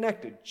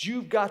connected.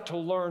 You've got to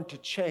learn to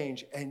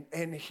change.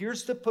 And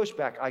here's the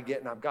pushback I get,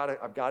 and I've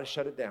got to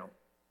shut it down.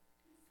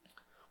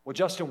 Well,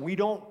 Justin, we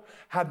don't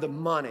have the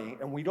money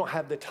and we don't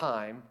have the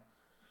time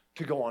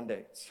to go on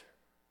dates.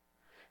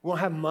 We don't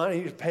have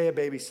money to pay a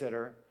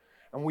babysitter,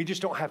 and we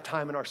just don't have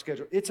time in our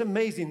schedule. It's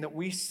amazing that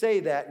we say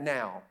that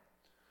now.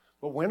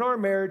 But when our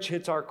marriage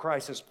hits our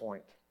crisis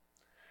point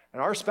and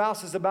our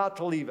spouse is about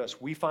to leave us,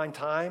 we find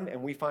time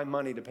and we find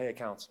money to pay a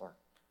counselor.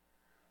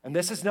 And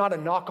this is not a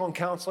knock on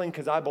counseling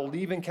because I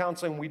believe in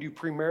counseling. We do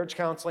pre-marriage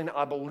counseling.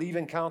 I believe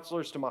in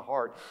counselors to my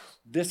heart.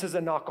 This is a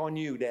knock on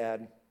you,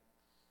 Dad.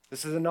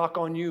 This is a knock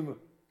on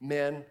you,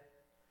 men. I'm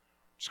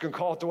just going to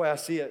call it the way I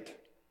see it.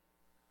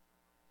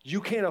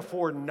 You can't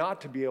afford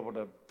not to be able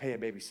to pay a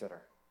babysitter.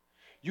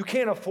 You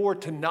can't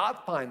afford to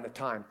not find the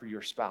time for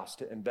your spouse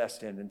to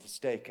invest in and to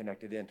stay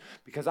connected in.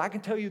 Because I can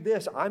tell you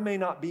this, I may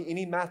not be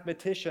any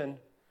mathematician,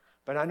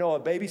 but I know a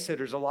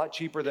babysitter's a lot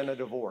cheaper than a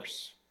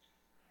divorce.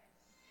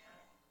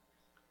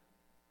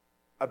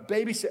 A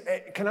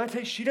babysitter, can I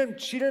tell you, she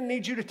doesn't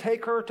need you to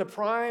take her to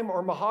Prime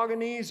or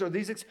Mahogany's or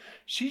these.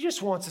 She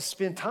just wants to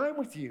spend time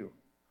with you.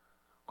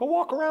 Go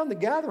walk around the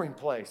gathering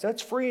place.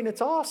 That's free and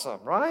it's awesome,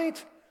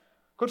 right?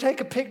 Go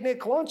take a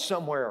picnic lunch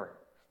somewhere.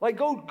 Like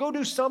go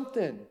do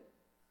something.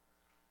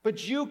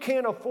 But you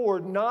can't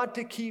afford not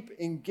to keep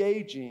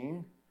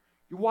engaging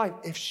your wife.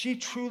 If she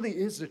truly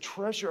is the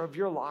treasure of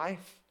your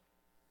life,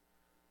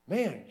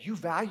 man, you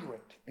value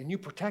it and you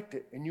protect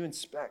it and you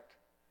inspect.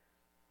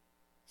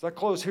 As I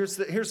close, here's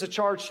the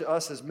charge to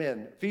us as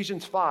men.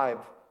 Ephesians 5,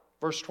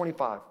 Verse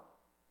 25.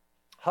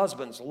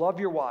 Husbands, love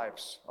your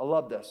wives. I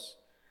love this.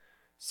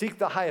 Seek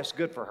the highest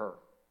good for her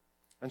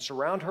and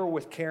surround her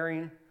with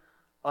caring,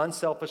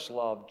 unselfish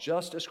love,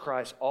 just as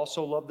Christ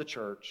also loved the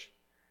church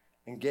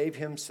and gave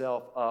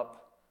himself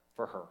up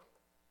for her.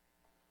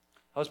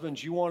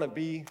 Husbands, you want to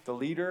be the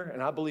leader,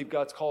 and I believe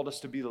God's called us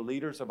to be the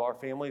leaders of our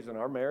families and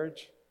our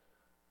marriage.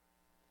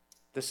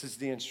 This is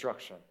the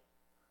instruction.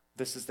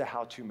 This is the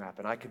how-to map,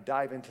 and I could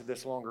dive into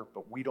this longer,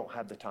 but we don't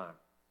have the time.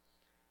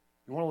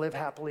 You want to live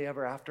happily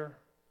ever after?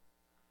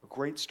 A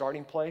great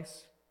starting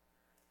place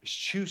is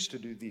choose to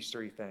do these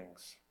three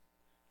things.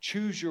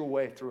 Choose your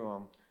way through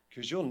them,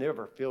 because you'll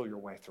never feel your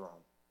way through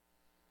them.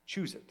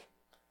 Choose it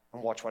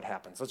and watch what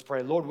happens. Let's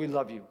pray. Lord, we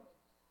love you.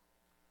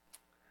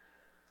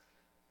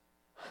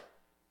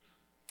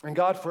 And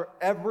God, for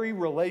every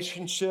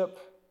relationship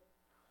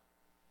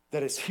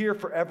that is here,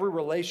 for every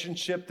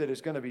relationship that is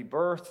going to be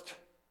birthed,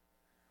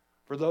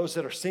 for those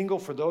that are single,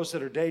 for those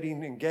that are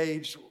dating,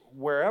 engaged,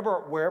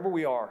 wherever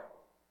we are,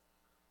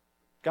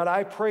 God,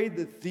 I pray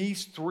that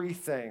these three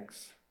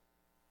things,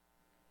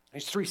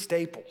 these three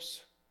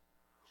staples,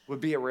 would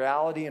be a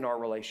reality in our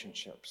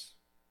relationships.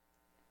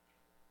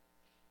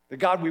 That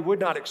God, we would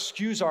not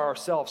excuse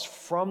ourselves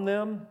from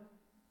them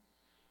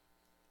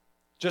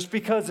just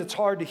because it's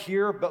hard to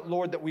hear, but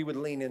Lord, that we would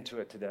lean into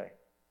it today.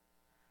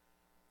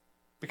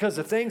 Because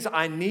the things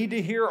I need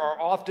to hear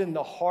are often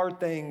the hard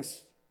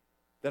things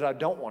that I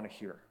don't want to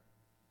hear.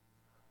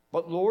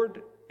 But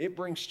Lord, it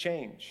brings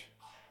change.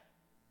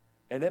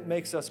 And it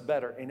makes us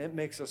better, and it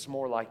makes us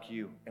more like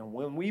you. And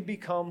when we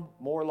become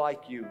more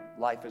like you,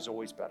 life is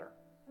always better.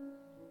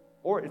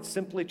 Or it's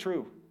simply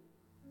true.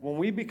 When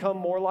we become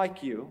more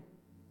like you,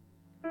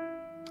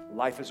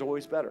 life is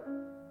always better.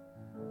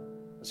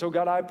 So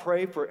God, I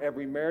pray for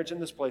every marriage in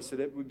this place that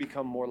it would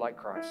become more like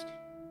Christ.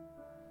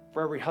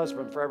 For every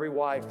husband, for every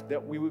wife,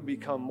 that we would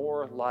become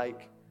more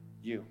like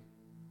you.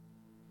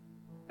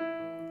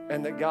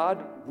 And that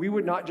God, we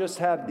would not just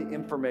have the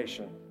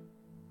information,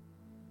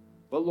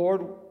 but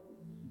Lord,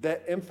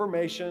 that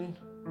information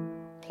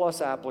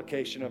plus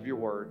application of your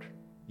word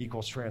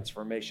equals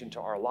transformation to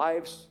our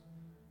lives,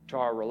 to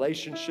our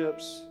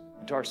relationships,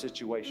 and to our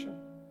situation.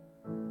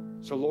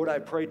 So Lord, I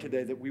pray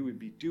today that we would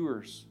be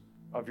doers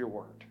of your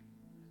word,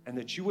 and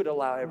that you would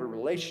allow every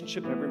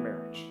relationship, every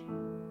marriage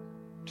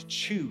to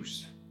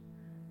choose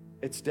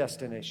its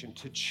destination,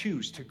 to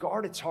choose to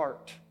guard its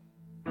heart,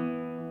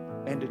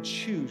 and to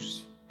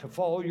choose to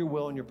follow your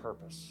will and your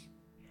purpose,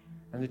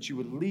 and that you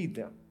would lead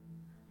them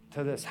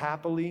to this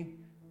happily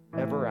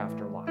ever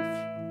after life.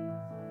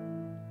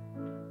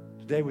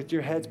 Today, with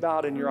your heads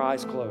bowed and your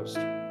eyes closed,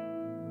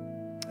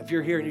 if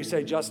you're here and you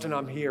say, Justin,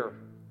 I'm here,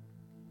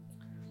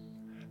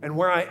 and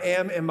where I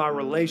am in my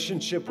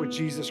relationship with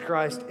Jesus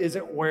Christ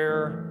isn't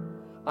where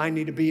I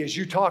need to be. As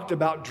you talked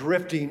about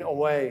drifting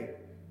away,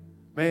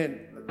 man,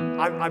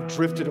 I've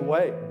drifted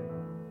away.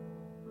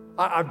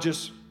 I've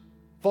just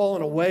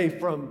fallen away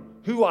from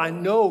who I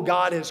know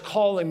God is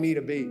calling me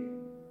to be.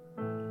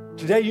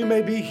 Today you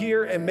may be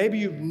here and maybe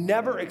you've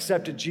never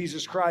accepted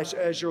Jesus Christ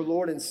as your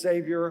Lord and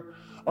Savior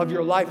of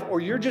your life,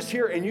 or you're just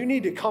here and you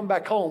need to come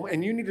back home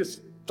and you need to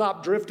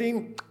stop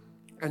drifting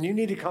and you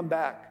need to come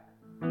back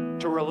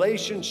to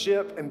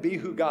relationship and be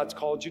who God's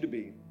called you to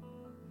be.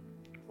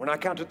 When I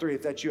count to three,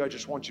 if that's you, I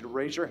just want you to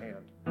raise your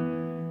hand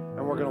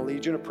and we're going to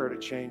lead you in a prayer to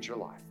change your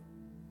life.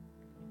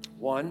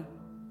 1,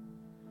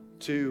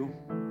 2,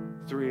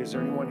 3. Is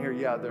there anyone here?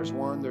 Yeah, there's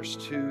 1, there's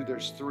 2,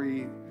 there's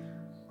 3.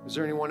 Is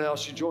there anyone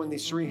else? You join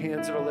these 3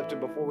 hands that are lifted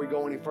before we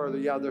go any further.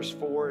 Yeah, there's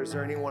 4. Is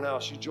there anyone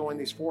else? You join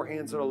these 4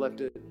 hands that are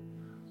lifted.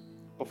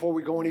 Before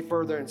we go any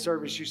further in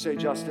service, you say,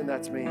 Justin,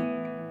 that's me.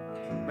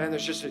 Man,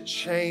 there's just a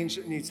change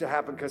that needs to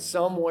happen because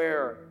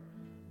somewhere,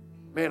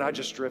 man, I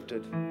just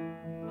drifted.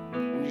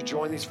 And you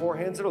join these 4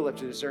 hands that are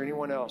lifted. Is there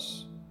anyone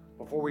else?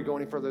 Before we go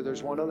any further,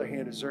 there's 1 other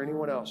hand. Is there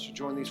anyone else? You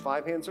join these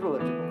 5 hands that are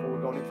lifted before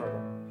we go any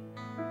further.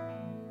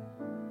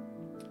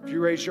 If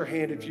you raise your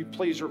hand, if you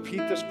please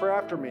repeat this prayer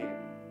after me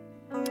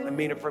and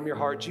mean it from your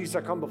heart. Jesus,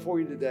 I come before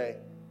you today.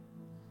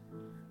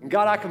 And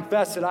God, I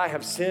confess that I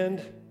have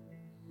sinned,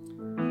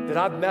 that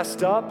I've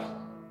messed up,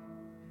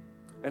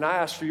 and I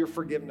ask for your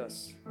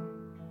forgiveness.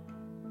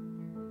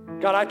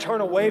 God, I turn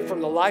away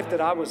from the life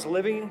that I was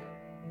living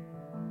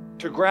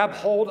to grab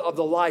hold of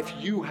the life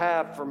you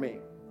have for me.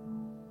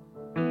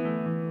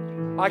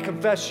 I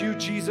confess you,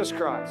 Jesus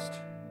Christ,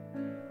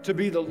 to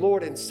be the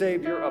Lord and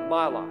Savior of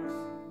my life.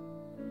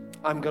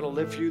 I'm going to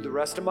live for you the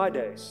rest of my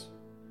days.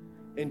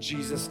 In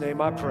Jesus'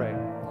 name I pray.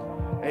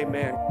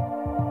 Amen.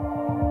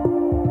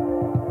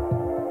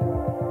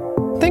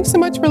 Thanks so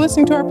much for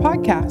listening to our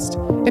podcast.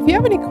 If you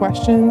have any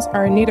questions,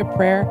 are in need of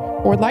prayer,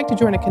 or would like to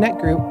join a Connect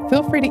group,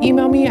 feel free to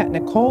email me at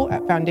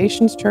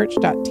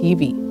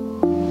nicole@foundationschurch.tv.